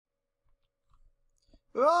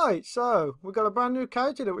Right, so we've got a brand new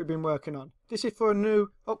character that we've been working on. This is for a new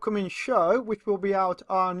upcoming show which will be out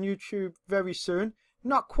on YouTube very soon.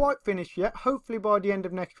 Not quite finished yet, hopefully by the end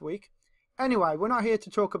of next week. Anyway, we're not here to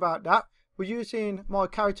talk about that. We're using my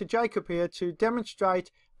character Jacob here to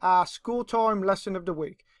demonstrate our school time lesson of the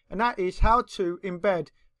week. And that is how to embed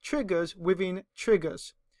triggers within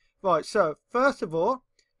triggers. Right, so first of all,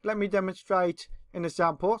 let me demonstrate an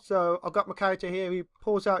example. So I've got my character here, he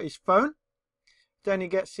pulls out his phone. Then he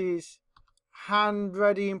gets his hand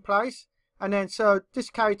ready in place, and then so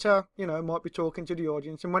this character, you know, might be talking to the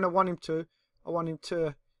audience, and when I want him to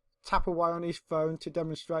tap away on his phone to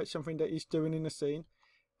demonstrate something that he's doing in the scene,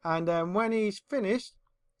 and then when he's finished,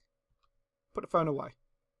 put the phone away.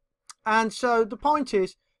 And so the point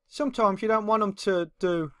is, sometimes you don't want him to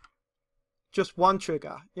do just one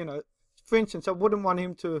trigger. You know, for instance, I wouldn't want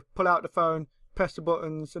him to pull out the phone, press the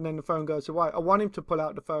buttons, and then the phone goes away. I want him to pull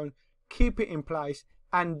out the phone, keep it in place,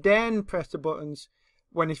 and then press the buttons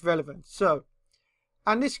when it's relevant. So,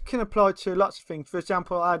 and this can apply to lots of things. For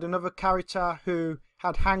example, I had another character who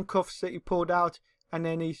had handcuffs that he pulled out, and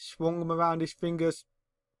then he swung them around his fingers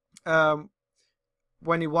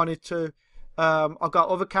when he wanted to. I've got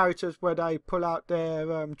other characters where they pull out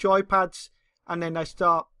their joypads, and then they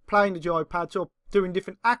start playing the joypads or doing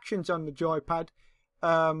different actions on the joypad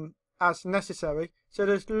as necessary. So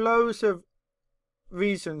there's loads of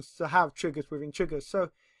reasons to have triggers within triggers.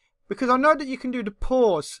 So because I know that you can do the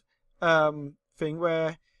pause thing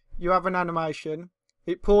where you have an animation,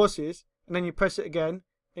 it pauses, and then you press it again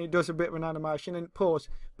and it does a bit of an animation and it pauses,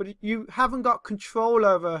 but you haven't got control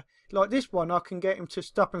over, like this one, I can get him to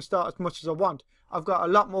stop and start as much as I want. I've got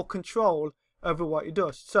a lot more control over what he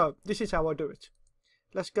does. So this is how I do it.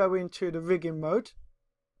 Let's go into the rigging mode,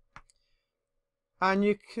 and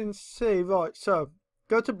you can see, right, so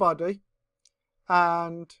go to body,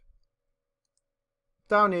 and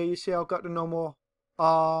down here you see I've got the normal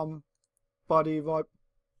arm, body, right,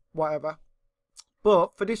 whatever.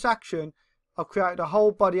 But for this action I've created a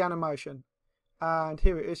whole body animation, and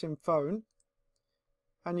here it is in phone.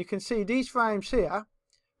 And you can see these frames here,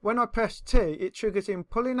 when I press T it triggers him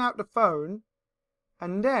pulling out the phone,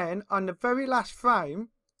 and then on the very last frame,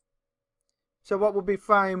 so what will be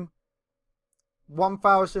frame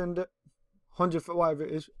 1000, 100th, whatever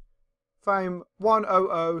it is, frame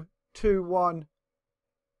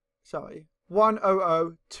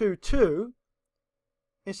 10022,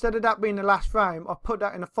 instead of that being the last frame, I put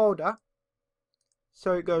that in a folder,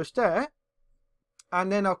 so it goes there,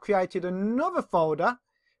 and then I've created another folder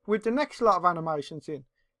with the next lot of animations in.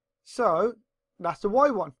 So that's the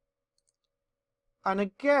Y one. And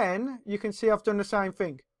again, you can see I've done the same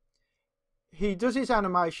thing. He does his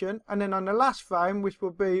animation, and then on the last frame, which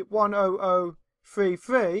will be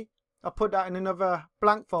 10033, I put that in another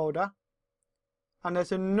blank folder, and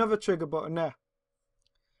there's another trigger button there.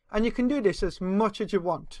 And you can do this as much as you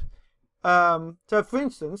want. So for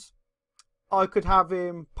instance, I could have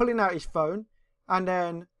him pulling out his phone, and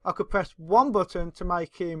then I could press one button to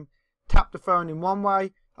make him tap the phone in one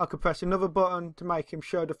way. I could press another button to make him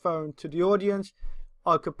show the phone to the audience.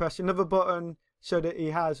 I could press another button so that he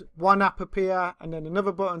has one app appear, and then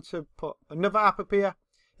another button to put another app appear.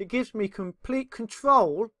 It gives me complete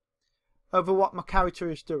control over what my character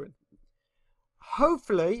is doing.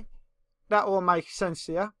 Hopefully that all makes sense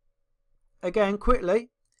here. Again, quickly,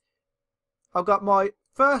 I've got my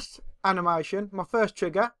first animation, my first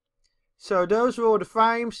trigger. So those are all the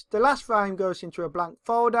frames. The last frame goes into a blank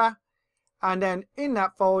folder, and then in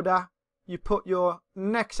that folder you put your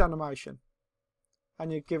next animation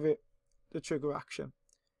and you give it the trigger action.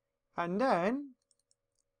 And then,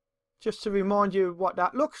 just to remind you what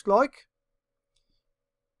that looks like,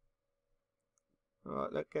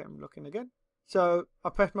 right, let's get him looking again. So I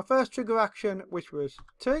pressed my first trigger action, which was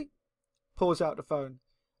T, pulls out the phone.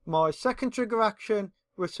 My second trigger action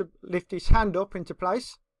was to lift his hand up into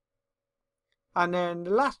place, and then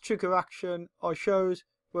the last trigger action I chose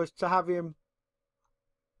was to have him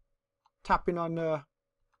tapping on the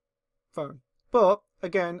phone. But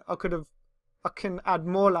again, I can add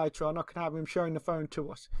more later on. I can have him showing the phone to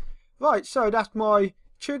us. Right, so that's my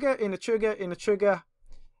trigger in a trigger in a trigger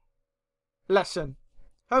lesson.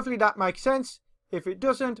 Hopefully that makes sense. If it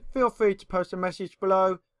doesn't, feel free to post a message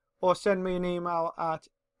below or send me an email at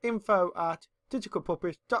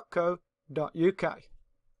info@digitalpuppet.co.uk.